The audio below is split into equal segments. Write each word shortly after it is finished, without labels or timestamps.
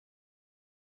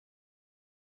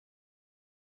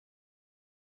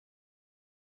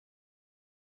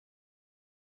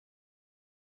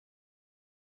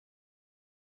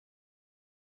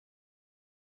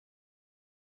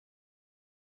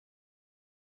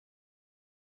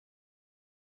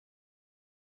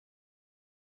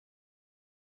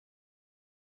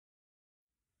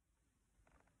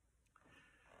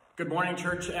Good morning,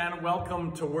 church, and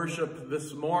welcome to worship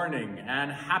this morning,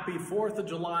 and happy 4th of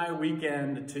July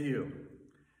weekend to you.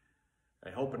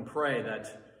 I hope and pray that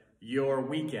your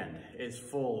weekend is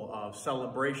full of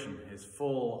celebration, is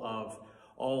full of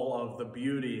all of the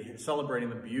beauty, celebrating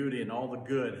the beauty and all the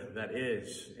good that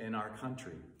is in our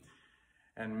country.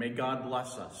 And may God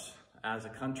bless us as a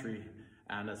country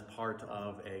and as part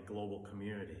of a global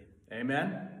community.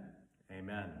 Amen?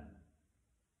 Amen.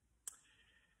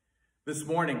 This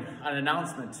morning, an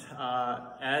announcement.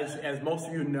 As most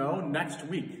of you know, next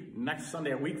Sunday,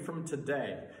 a week from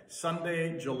today,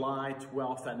 Sunday, July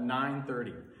 12th at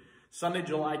 9:30. Sunday,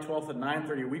 July 12th at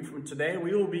 9:30, a week from today,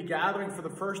 we will be gathering for the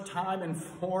first time in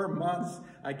 4 months.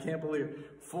 I can't believe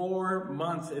it. 4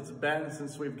 months it's been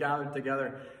since we've gathered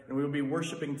together, and we will be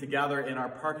worshiping together in our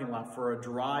parking lot for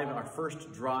our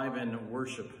first drive-in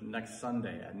worship next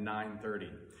Sunday at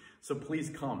 9:30. So please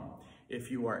come if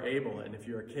you are able and if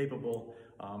you are capable.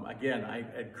 Again, I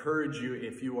encourage you,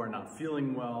 if you are not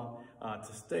feeling well,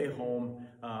 to stay home.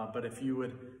 But if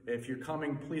you're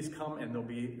coming, please come, and there'll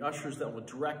be ushers that will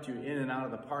direct you in and out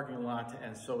of the parking lot.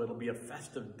 And so it'll be a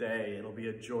festive day. It'll be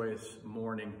a joyous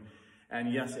morning.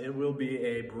 And yes, it will be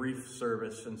a brief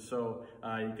service. And so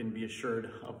you can be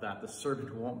assured of that. The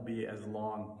service won't be as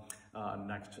long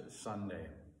next Sunday.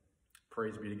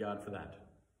 Praise be to God for that.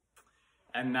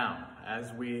 And now,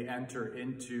 as we enter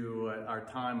into our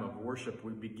time of worship,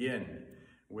 we begin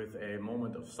with a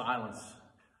moment of silence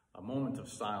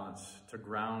to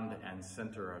ground and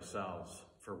center ourselves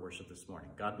for worship this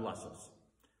morning. God bless us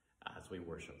as we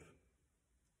worship.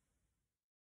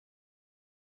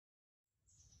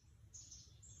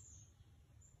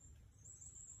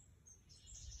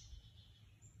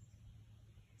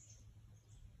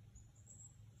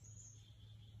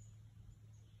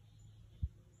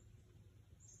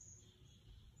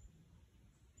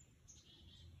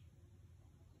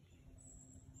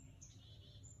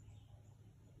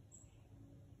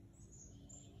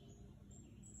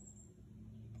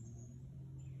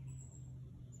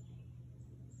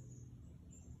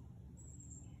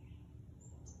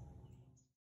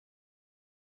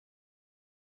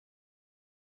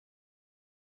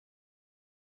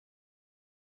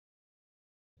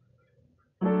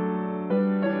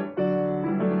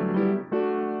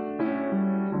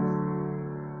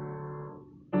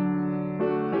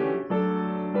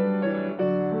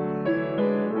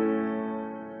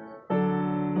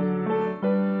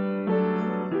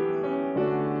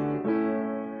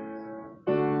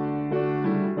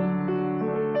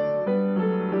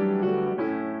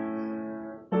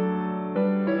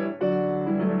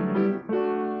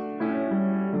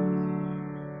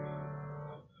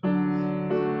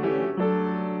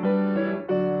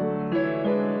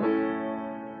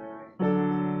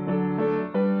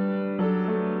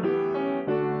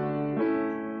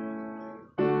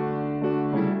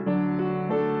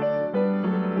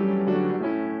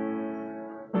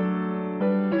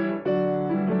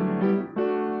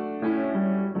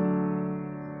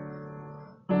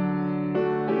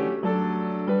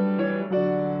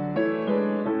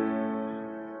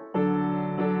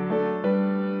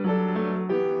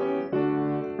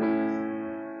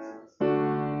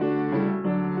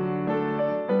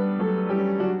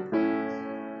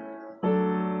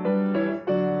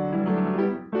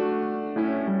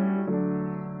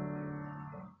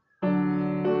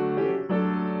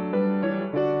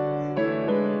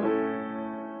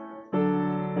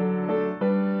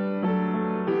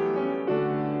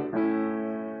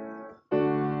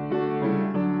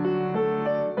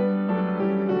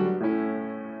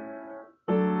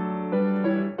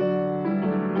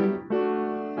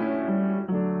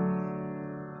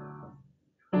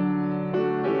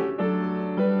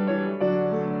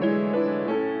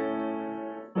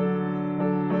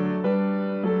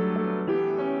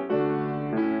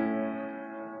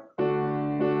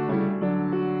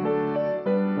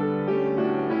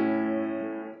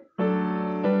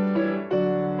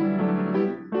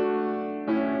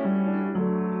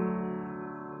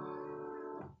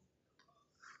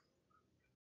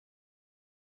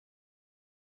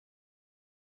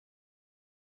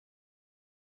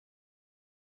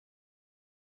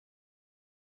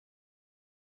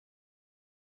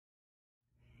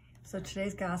 So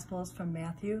today's gospel is from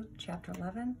Matthew chapter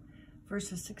 11,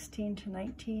 verses 16 to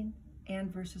 19,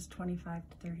 and verses 25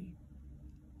 to 30.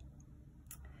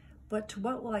 But to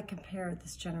what will I compare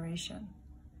this generation?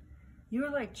 You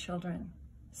are like children,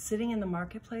 sitting in the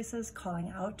marketplaces, calling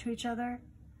out to each other.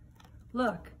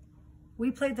 Look,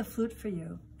 we played the flute for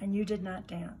you, and you did not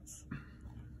dance.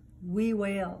 We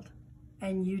wailed,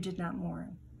 and you did not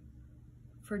mourn.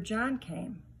 For John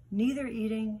came, neither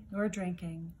eating nor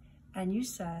drinking, and you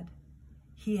said,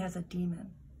 'He has a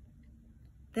demon.'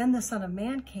 Then the Son of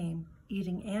Man came,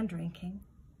 eating and drinking,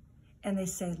 and they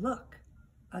say, 'Look,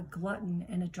 a glutton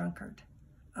and a drunkard,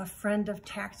 a friend of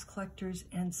tax collectors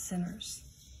and sinners.'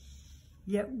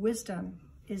 Yet wisdom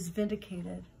is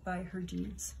vindicated by her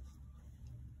deeds."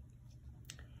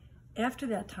 After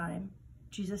that time,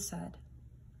 Jesus said,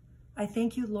 "I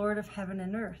thank you, Lord of heaven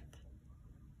and earth,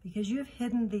 because you have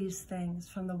hidden these things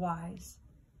from the wise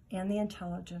and the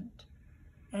intelligent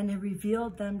and have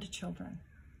revealed them to children.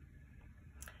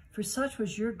 For such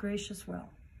was your gracious will.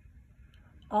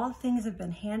 All things have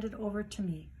been handed over to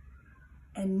me,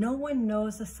 and no one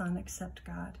knows the Son except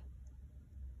God,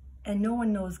 and no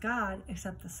one knows God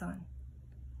except the Son,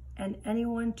 and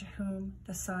anyone to whom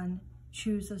the Son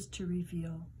chooses to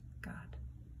reveal God.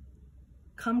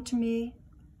 Come to me,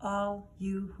 all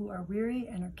you who are weary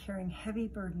and are carrying heavy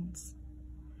burdens,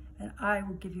 and I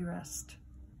will give you rest.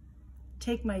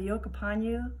 Take my yoke upon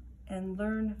you and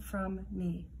learn from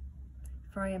me,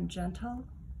 for I am gentle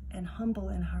and humble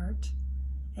in heart,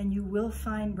 and you will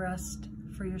find rest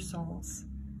for your souls.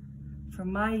 For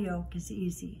my yoke is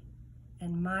easy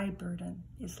and my burden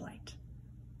is light."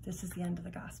 This is the end of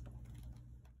the gospel.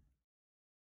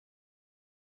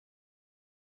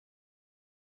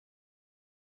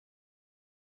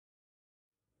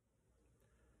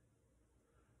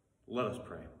 Let us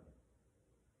pray.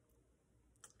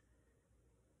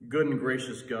 Good and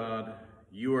gracious God,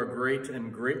 you are great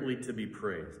and greatly to be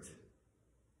praised.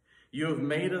 You have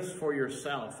made us for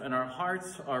yourself, and our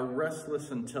hearts are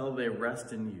restless until they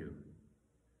rest in you.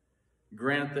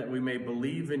 Grant that we may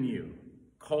believe in you,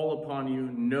 call upon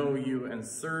you, know you, and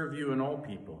serve you in all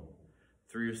people,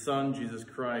 through your Son, Jesus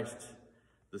Christ,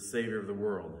 the Savior of the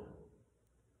world.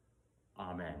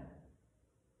 Amen.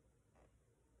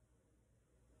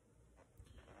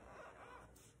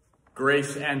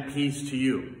 Grace and peace to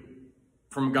you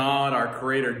from God, our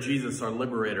Creator, Jesus, our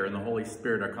Liberator, and the Holy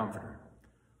Spirit, our Comforter.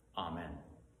 Amen.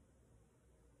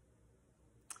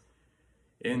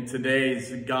 In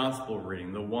today's gospel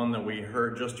reading, the one that we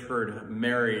just heard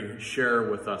Mary share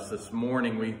with us this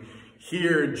morning, we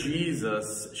hear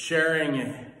Jesus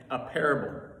sharing a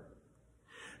parable.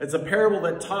 It's a parable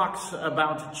that talks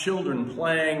about children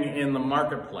playing in the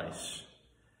marketplace,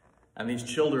 and these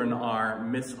children are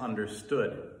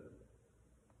misunderstood.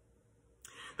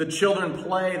 The children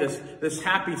play this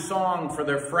happy song for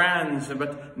their friends,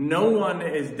 but no one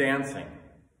is dancing.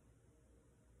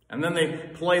 And then they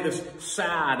play this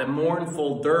sad and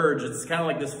mournful dirge. It's kind of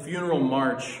like this funeral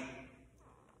march.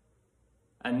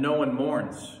 And no one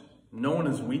mourns. No one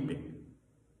is weeping.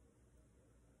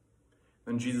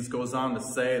 Then Jesus goes on to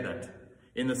say that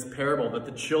in this parable that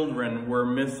the children were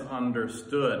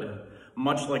misunderstood,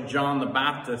 much like John the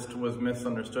Baptist was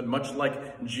misunderstood, much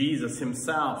like Jesus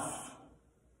himself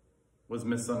was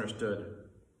misunderstood.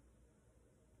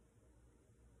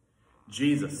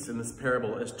 Jesus, in this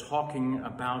parable, is talking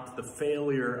about the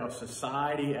failure of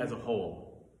society as a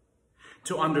whole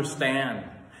to understand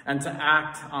and to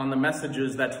act on the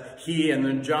messages that he and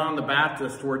then John the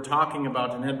Baptist were talking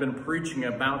about and had been preaching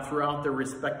about throughout their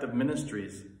respective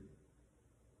ministries.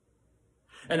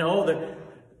 And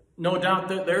no doubt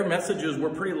that their messages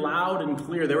were pretty loud and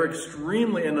clear. They were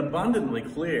extremely and abundantly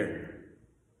clear.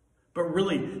 But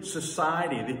really,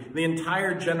 society, the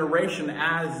entire generation,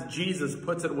 as Jesus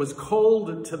puts it, was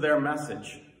cold to their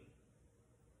message.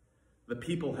 The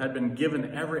people had been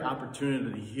given every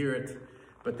opportunity to hear it,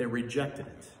 but they rejected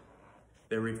it.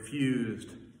 They refused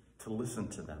to listen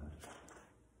to them.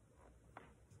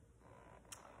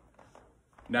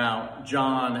 Now,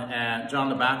 John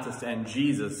the Baptist and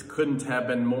Jesus couldn't have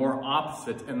been more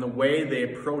opposite in the way they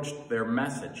approached their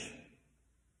message.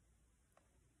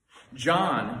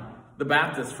 John the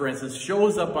Baptist, for instance,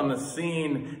 shows up on the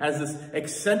scene as this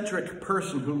eccentric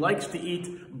person who likes to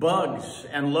eat bugs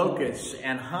and locusts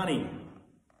and honey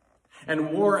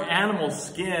and wore animal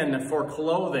skin for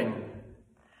clothing.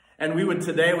 And we would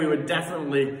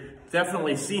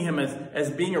definitely see him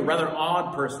as being a rather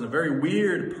odd person, a very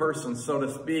weird person, so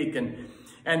to speak.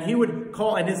 And he would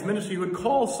call, in his ministry, he would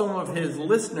call some of his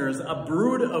listeners a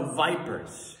brood of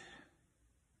vipers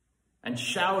and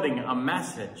shouting a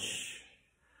message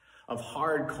of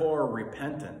hardcore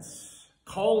repentance,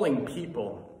 calling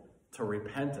people to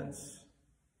repentance.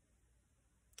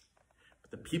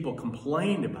 But the people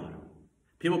complained about him.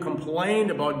 People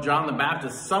complained about John the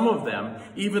Baptist. Some of them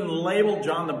even labeled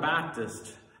John the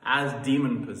Baptist as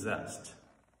demon-possessed.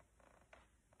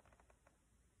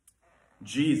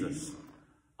 Jesus,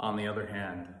 on the other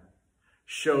hand,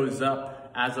 shows up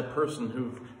as a person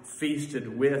who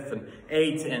feasted with and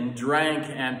ate and drank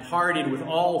and partied with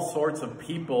all sorts of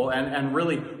people, and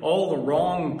really all the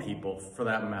wrong people for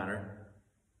that matter.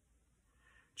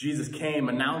 Jesus came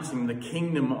announcing the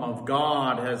kingdom of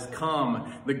God has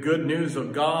come, the good news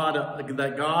of God,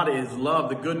 that God is love,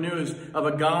 the good news of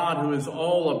a God who is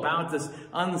all about this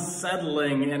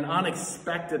unsettling and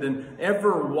unexpected and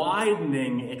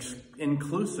ever-widening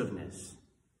inclusiveness.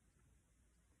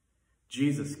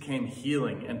 Jesus came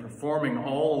healing and performing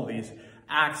all of these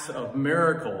acts of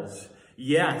miracles,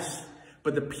 yes,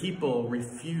 but the people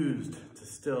refused to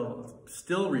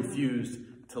still refused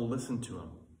to listen to him.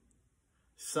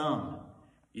 Some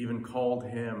even called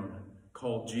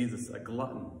Jesus a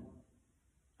glutton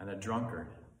and a drunkard.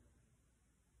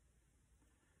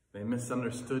 They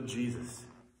misunderstood Jesus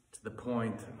to the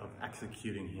point of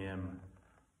executing him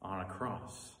on a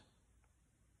cross.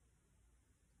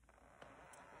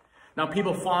 Now,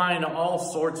 people find all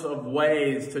sorts of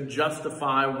ways to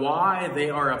justify why they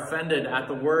are offended at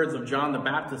the words of John the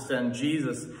Baptist and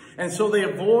Jesus. And so they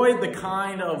avoid the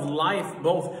kind of life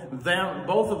both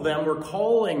of them were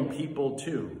calling people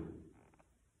to.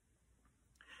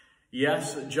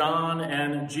 Yes, John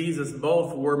and Jesus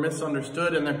both were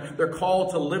misunderstood, and their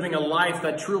call to living a life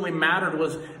that truly mattered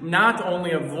was not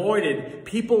only avoided,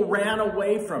 people ran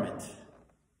away from it.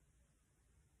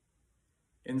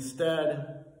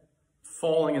 Instead,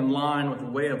 falling in line with a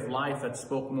way of life that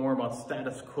spoke more about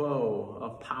status quo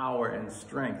of power and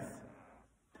strength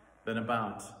than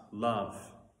about love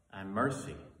and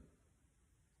mercy.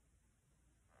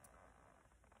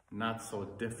 Not so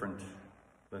different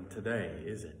than today,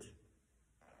 is it?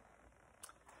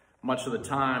 Much of the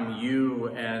time, you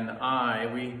and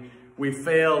I, we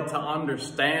fail to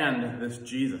understand this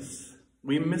Jesus.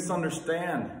 We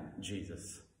misunderstand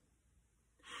Jesus.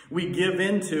 We give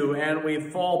into and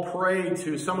we fall prey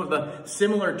to some of the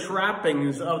similar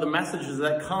trappings of the messages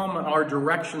that come in our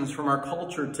directions from our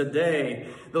culture today.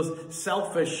 Those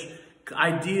selfish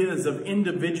ideas of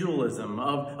individualism,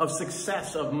 of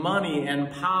success, of money and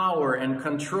power and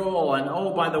control. And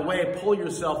oh, by the way, pull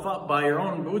yourself up by your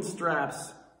own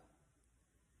bootstraps.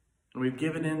 And we've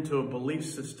given into a belief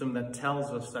system that tells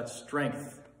us that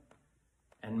strength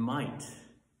and might,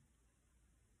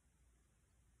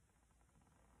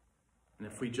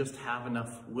 and if we just have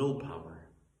enough willpower,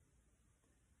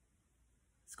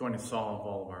 it's going to solve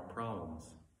all of our problems.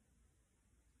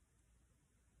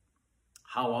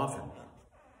 How often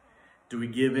do we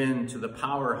give in to the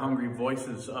power-hungry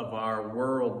voices of our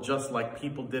world, just like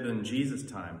people did in Jesus'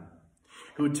 time,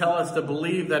 who tell us to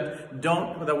believe that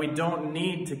we don't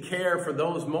need to care for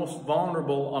those most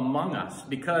vulnerable among us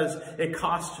because it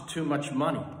costs too much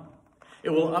money. It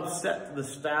will upset the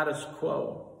status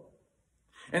quo.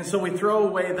 And so we throw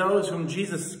away those whom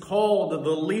Jesus called the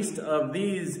least of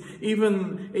these,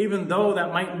 even though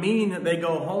that might mean that they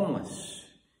go homeless,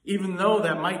 even though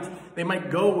they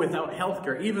might go without health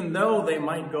care, even though they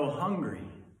might go hungry.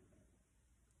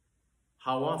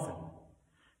 How often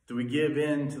do we give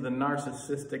in to the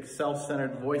narcissistic,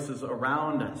 self-centered voices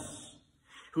around us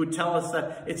who tell us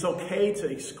that it's okay to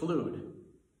exclude,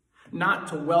 not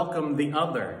to welcome the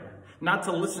other, not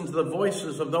to listen to the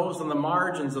voices of those on the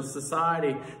margins of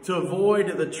society, to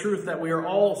avoid the truth that we are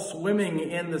all swimming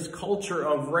in this culture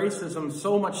of racism,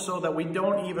 so much so that we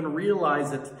don't even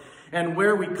realize it, and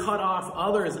where we cut off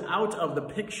others out of the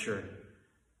picture,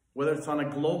 whether it's on a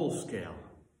global scale,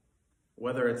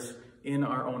 whether it's in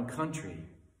our own country,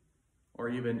 or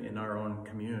even in our own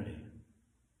community.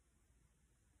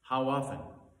 How often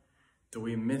do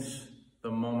we miss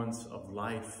the moments of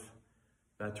life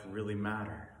that really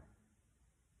matter?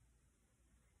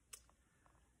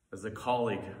 As a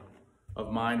colleague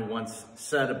of mine once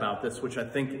said about this, which I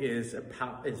think is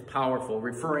powerful,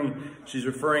 she's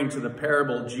referring to the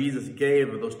parable Jesus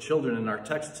gave of those children in our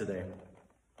text today.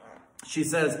 She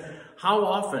says, "How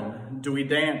often do we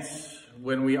dance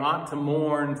when we ought to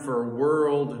mourn for a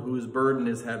world whose burden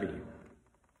is heavy?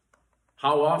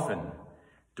 How often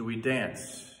do we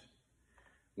dance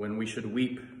when we should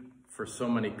weep for so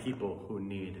many people who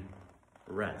need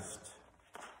rest?"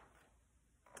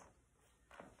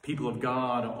 People of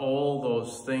God, all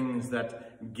those things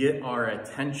that get our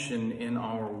attention in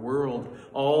our world,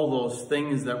 all those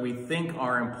things that we think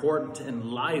are important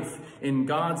in life, in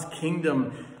God's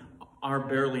kingdom, are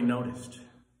barely noticed.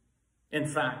 In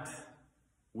fact,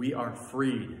 we are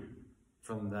freed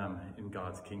from them in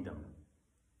God's kingdom.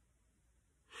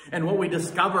 And what we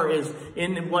discover is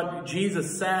in what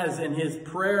Jesus says in his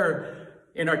prayer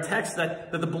in our text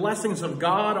that the blessings of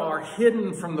God are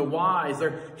hidden from the wise.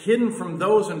 They're hidden from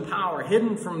those in power,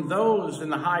 hidden from those in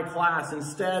the high class.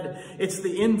 Instead, it's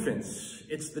the infants,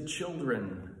 it's the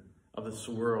children of this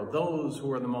world, those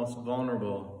who are the most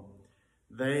vulnerable.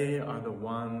 They are the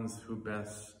ones who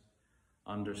best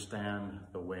understand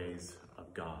the ways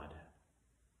of God.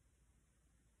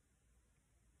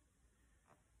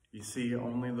 You see,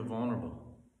 only the vulnerable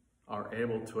are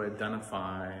able to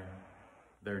identify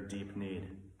their deep need.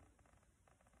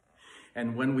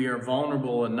 And when we are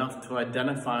vulnerable enough to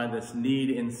identify this need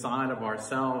inside of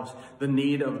ourselves, the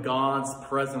need of God's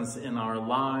presence in our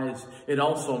lives, it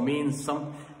also means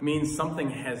something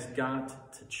has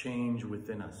got to change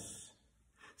within us.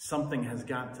 Something has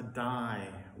got to die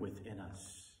within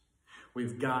us.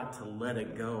 We've got to let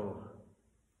it go.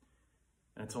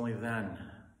 And it's only then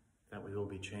that we will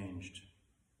be changed.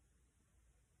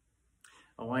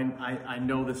 Oh, I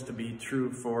know this to be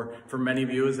true for many of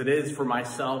you, as it is for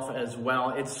myself as well.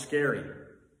 It's scary.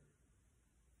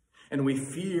 And we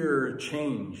fear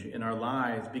change in our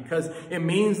lives because it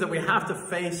means that we have to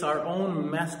face our own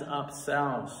messed up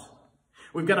selves.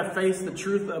 We've got to face the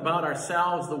truth about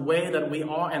ourselves, the way that we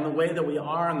are and the way that we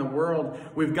are in the world.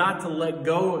 We've got to let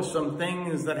go of some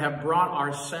things that have brought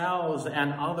ourselves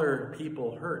and other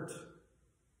people hurt.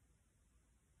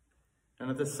 And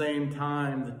at the same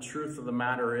time, the truth of the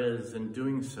matter is, in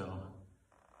doing so,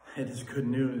 it is good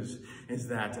news, is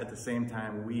that at the same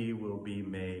time, we will be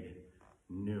made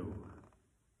new.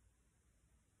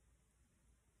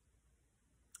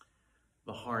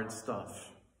 The hard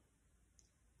stuff,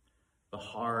 the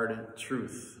hard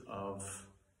truth of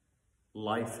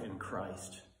life in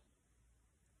Christ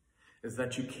is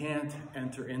that you can't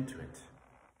enter into it.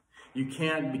 You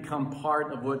can't become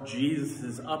part of what Jesus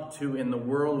is up to in the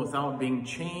world without being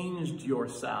changed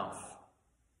yourself,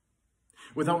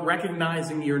 without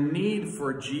recognizing your need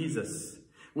for Jesus,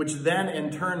 which then in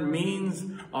turn means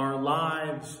our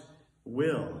lives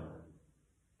will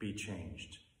be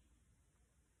changed.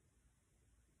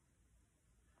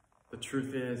 The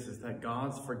truth is that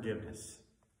God's forgiveness,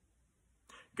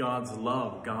 God's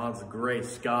love, God's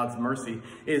grace, God's mercy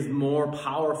is more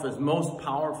powerful, is most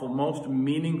powerful, most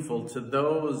meaningful to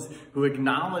those who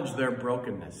acknowledge their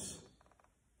brokenness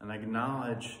and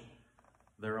acknowledge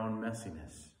their own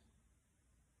messiness.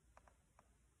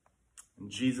 And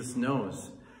Jesus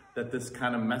knows that this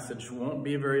kind of message won't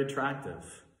be very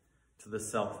attractive to the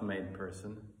self-made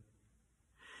person.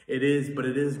 It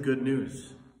is good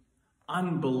news.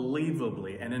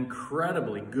 Unbelievably and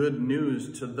incredibly good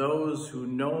news to those who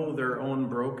know their own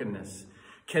brokenness,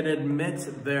 can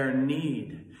admit their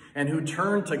need, and who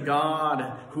turn to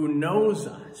God who knows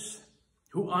us,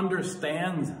 who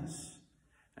understands us,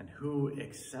 and who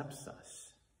accepts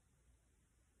us.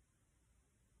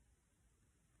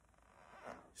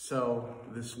 So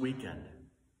this weekend,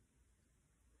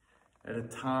 at a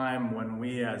time when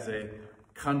we as a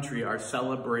country are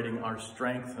celebrating our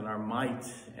strength and our might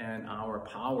and our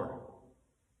power,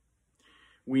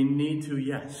 we need to,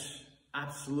 yes,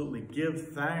 absolutely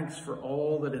give thanks for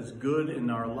all that is good in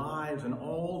our lives and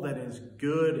all that is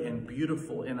good and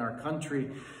beautiful in our country,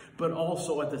 but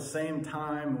also at the same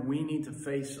time, we need to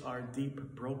face our deep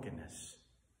brokenness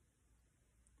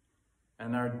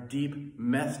and our deep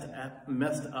messed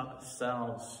up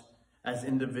selves as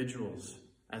individuals,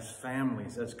 as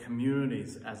families, as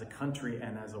communities, as a country,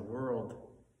 and as a world,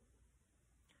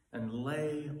 and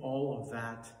lay all of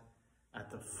that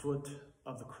at the foot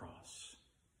of the cross.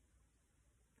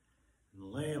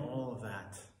 And lay all of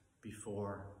that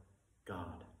before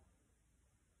God.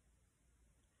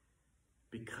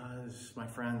 Because, my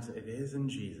friends, it is in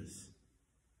Jesus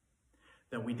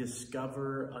that we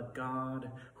discover a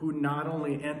God who not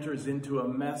only enters into a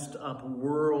messed up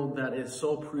world that is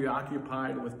so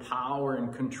preoccupied with power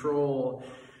and control,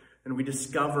 and we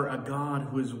discover a God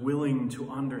who is willing to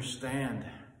understand,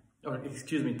 God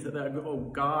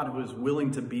who is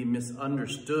willing to be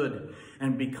misunderstood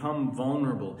and become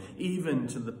vulnerable, even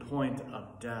to the point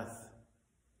of death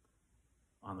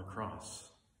on the cross.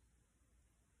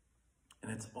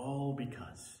 And it's all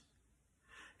because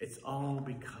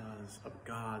of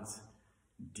God's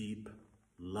deep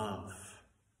love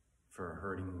for a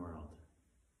hurting world.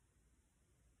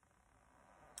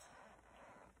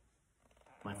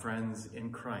 My friends, in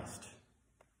Christ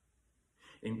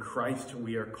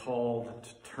we are called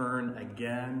to turn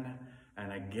again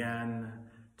and again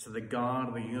to the God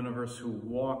of the universe who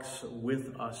walks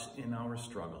with us in our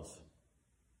struggles,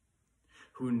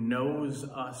 who knows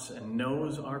us and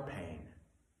knows our pain,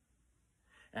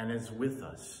 and is with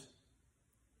us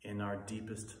in our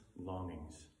deepest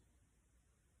longings.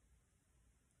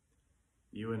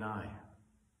 You and I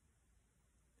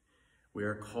We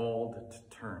are called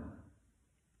to turn.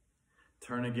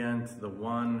 Turn again to the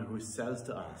one who says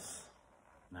to us,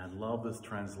 and I love this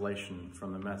translation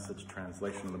from the Message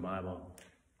translation of the Bible.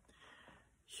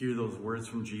 Hear those words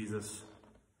from Jesus.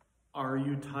 Are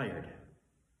you tired?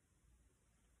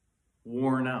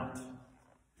 Worn out?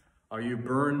 Are you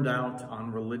burned out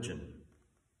on religion?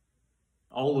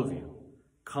 All of you,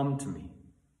 come to me.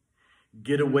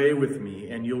 Get away with me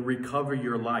and you'll recover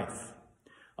your life.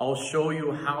 I'll show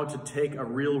you how to take a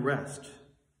real rest.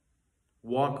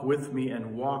 Walk with me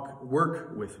and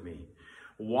work with me.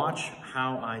 Watch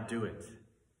how I do it.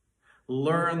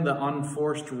 Learn the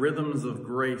unforced rhythms of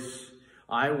grace.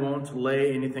 I won't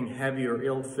lay anything heavy or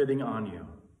ill-fitting on you.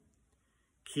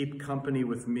 Keep company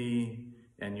with me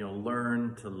and you'll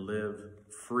learn to live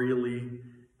freely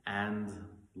and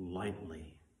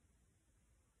lightly.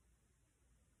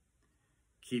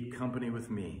 Keep company with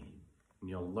me and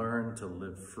you'll learn to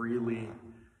live freely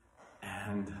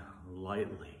and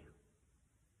lightly.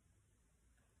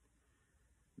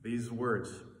 These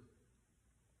words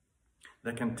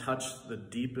that can touch the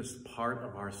deepest part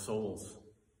of our souls,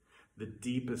 the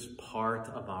deepest part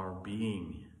of our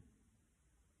being.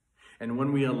 And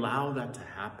when we allow that to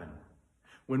happen,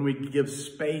 when we give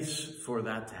space for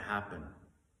that to happen,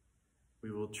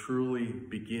 we will truly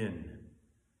begin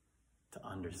to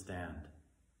understand.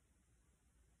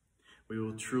 We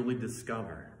will truly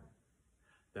discover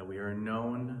that we are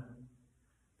known,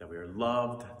 that we are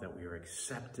loved, that we are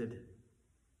accepted,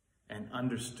 and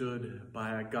understood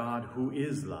by a God who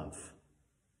is love.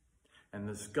 And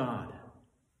this God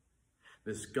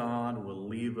will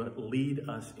lead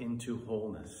us into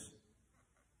wholeness.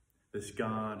 This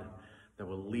God that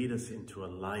will lead us into a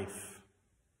life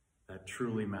that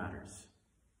truly matters.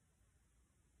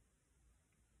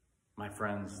 My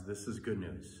friends, this is good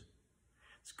news.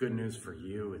 It's good news for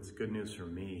you. It's good news for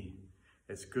me.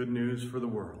 It's good news for the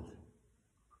world.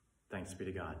 Thanks be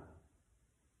to God.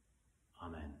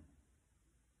 Amen.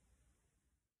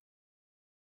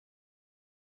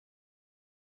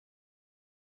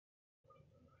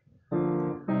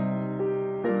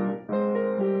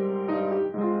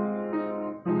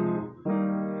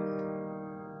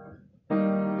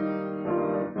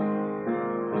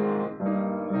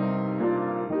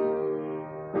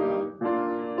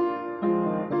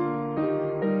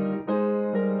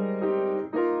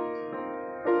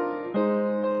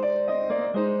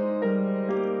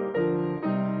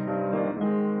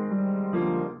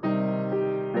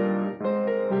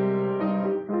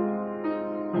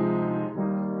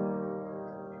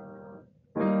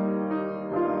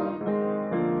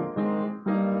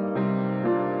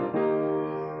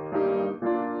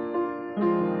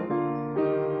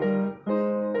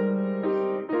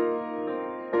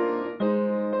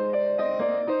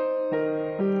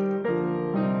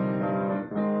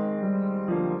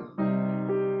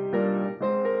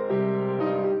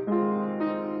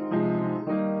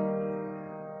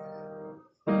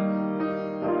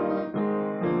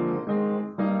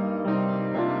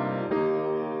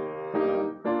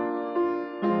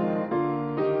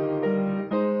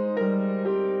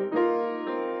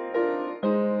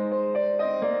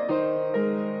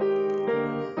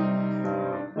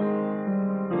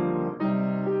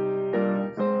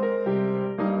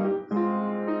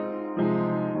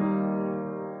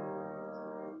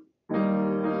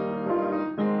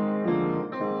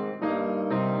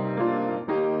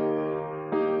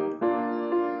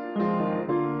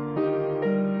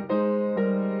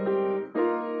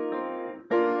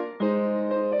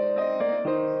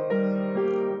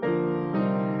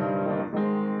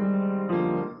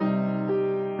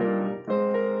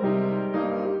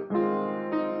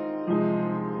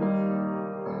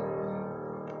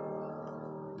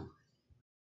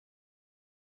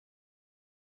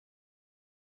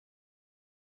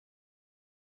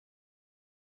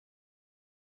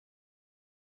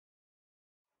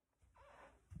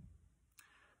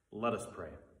 Let us pray.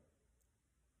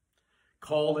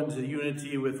 Called into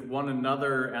unity with one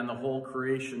another and the whole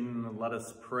creation, let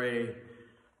us pray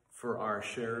for our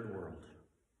shared world.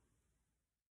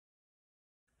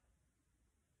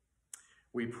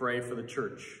 We pray for the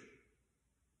church.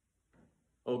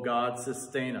 O God,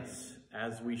 sustain us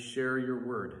as we share your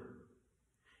word.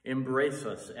 Embrace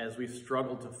us as we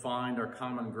struggle to find our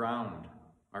common ground,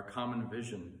 our common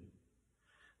vision.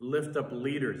 Lift up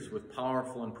leaders with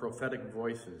powerful and prophetic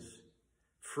voices.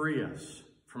 Free us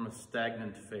from a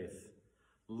stagnant faith.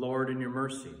 Lord, in your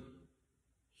mercy,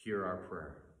 hear our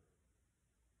prayer.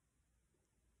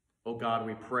 O God,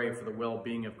 we pray for the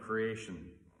well-being of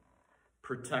creation.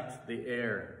 Protect the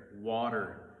air,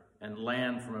 water, and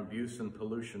land from abuse and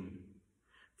pollution.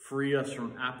 Free us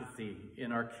from apathy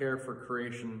in our care for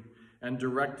creation and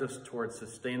direct us towards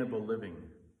sustainable living.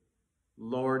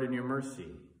 Lord, in your mercy,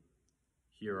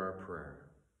 hear our prayer.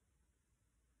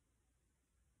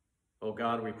 O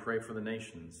God, we pray for the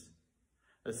nations,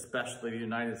 especially the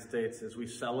United States, as we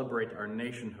celebrate our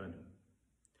nationhood.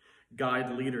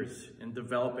 Guide leaders in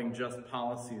developing just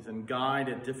policies and guide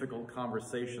at difficult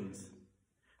conversations.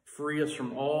 Free us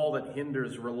from all that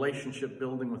hinders relationship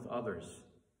building with others.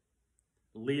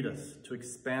 Lead us to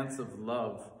expansive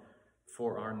love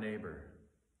for our neighbor.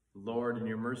 Lord, in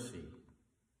your mercy,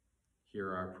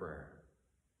 hear our prayer.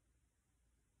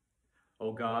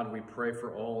 O God, we pray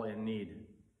for all in need,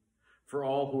 for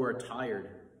all who are tired,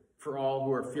 for all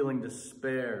who are feeling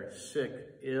despair, sick,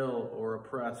 ill, or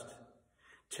oppressed.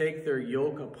 Take their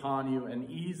yoke upon you and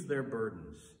ease their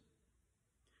burdens.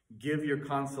 Give your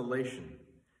consolation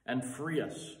and free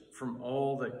us from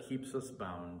all that keeps us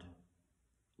bound.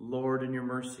 Lord, in your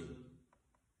mercy,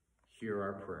 hear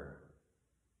our prayer.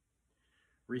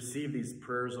 Receive these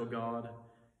prayers, O God,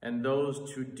 and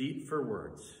those too deep for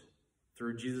words,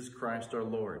 through Jesus Christ our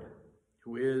Lord,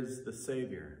 who is the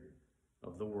Savior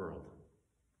of the world.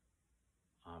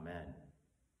 Amen.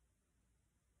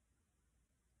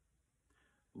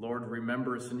 Lord,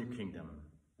 remember us in your kingdom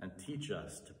and teach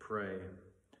us to pray.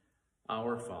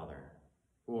 Our Father,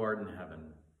 who art in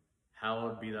heaven,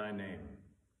 hallowed be thy name.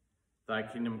 Thy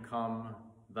kingdom come,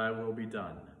 thy will be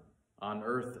done, on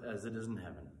earth as it is in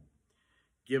heaven.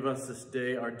 Give us this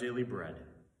day our daily bread,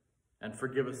 and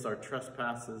forgive us our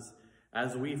trespasses,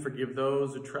 as we forgive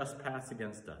those who trespass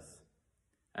against us.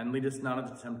 And lead us not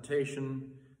into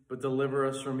temptation, but deliver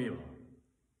us from evil.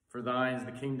 For thine is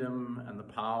the kingdom, and the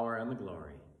power, and the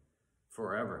glory,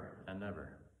 forever and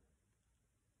ever.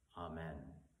 Amen.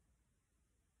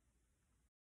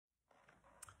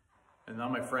 And now,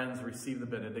 my friends, receive the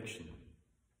benediction.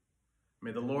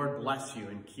 May the Lord bless you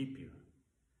and keep you.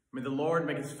 May the Lord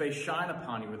make his face shine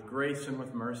upon you with grace and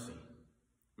with mercy.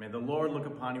 May the Lord look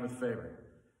upon you with favor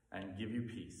and give you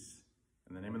peace.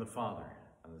 In the name of the Father,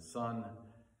 and the Son,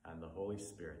 and the Holy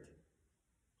Spirit.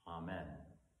 Amen.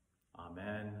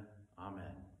 Amen.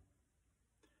 Amen.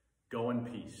 Go in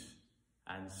peace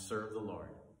and serve the Lord.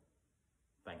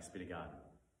 Thanks be to God.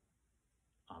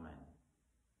 Amen.